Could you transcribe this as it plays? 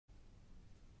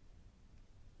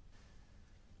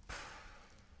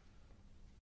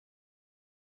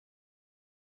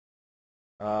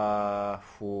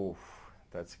Oof,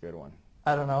 that's a good one.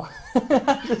 I don't know.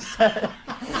 Just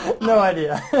no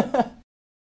idea.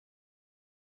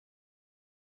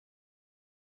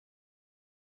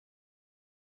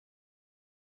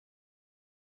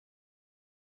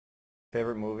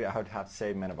 Favorite movie? I would have to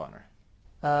say Men of Honor.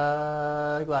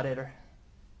 Gladiator.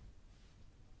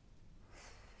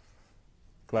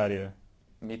 Gladiator.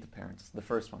 Meet the Parents, the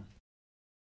first one.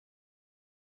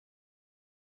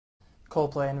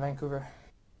 Coldplay in Vancouver.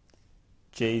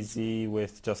 Jay-Z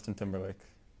with Justin Timberlake.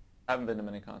 I haven't been to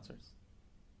many concerts,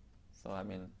 so I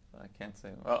mean, I can't say.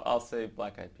 Well, I'll say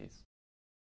Black Eyed Peas.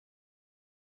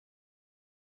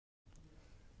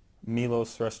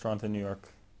 Milos Restaurant in New York.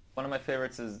 One of my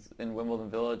favorites is in Wimbledon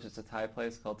Village. It's a Thai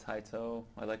place called Thai To.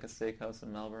 I like a steakhouse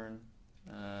in Melbourne.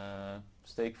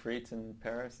 Steak frites in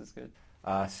Paris is good.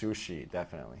 Sushi,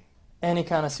 definitely. Any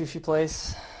kind of sushi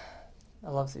place. I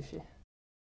love sushi.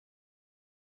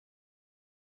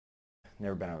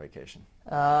 Never been on vacation.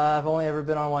 I've only ever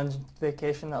been on one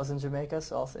vacation. That was in Jamaica,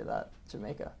 so I'll say that.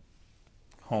 Jamaica.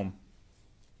 Home.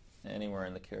 Anywhere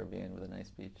in the Caribbean with a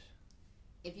nice beach.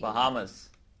 Bahamas.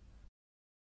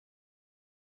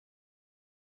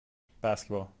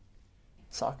 Basketball.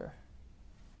 Soccer.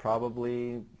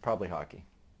 Probably hockey.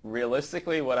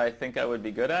 Realistically, what I think I would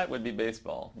be good at would be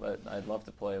baseball, but I'd love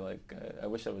to play I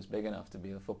wish I was big enough to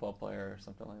be a football player or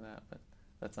something like that, but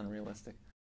that's unrealistic.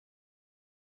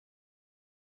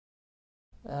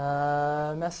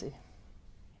 Messi.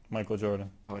 Michael Jordan.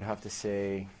 I would have to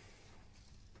say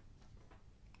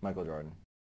Michael Jordan.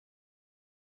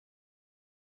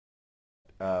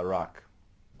 Rock.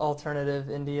 Alternative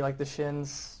indie, like the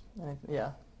Shins.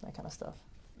 Yeah, that kind of stuff.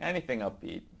 Anything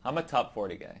upbeat. I'm a top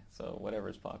 40 guy, so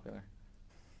whatever's popular.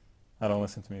 I don't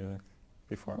listen to music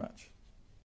before a match.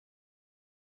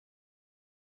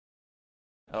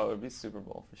 Oh, it would be Super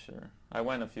Bowl for sure. I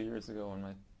went a few years ago when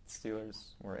my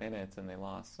Steelers were in it and they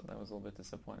lost, so that was a little bit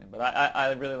disappointing. But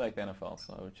I really like the NFL,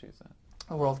 so I would choose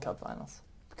that. World Cup finals,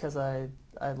 because I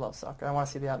love soccer. I want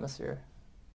to see the atmosphere.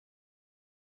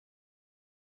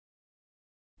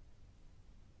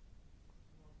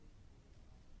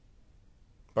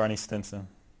 Barney Stinson.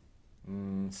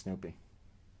 Snoopy.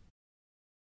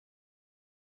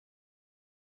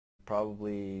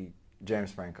 Probably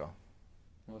James Franco.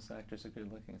 Most actors are good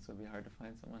looking, so it'd be hard to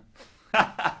find someone.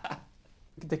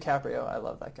 DiCaprio, I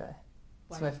love that guy.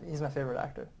 He's my favorite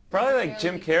actor. Probably like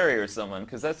Jim Carrey or someone,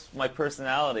 because that's my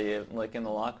personality, like in the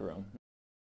locker room.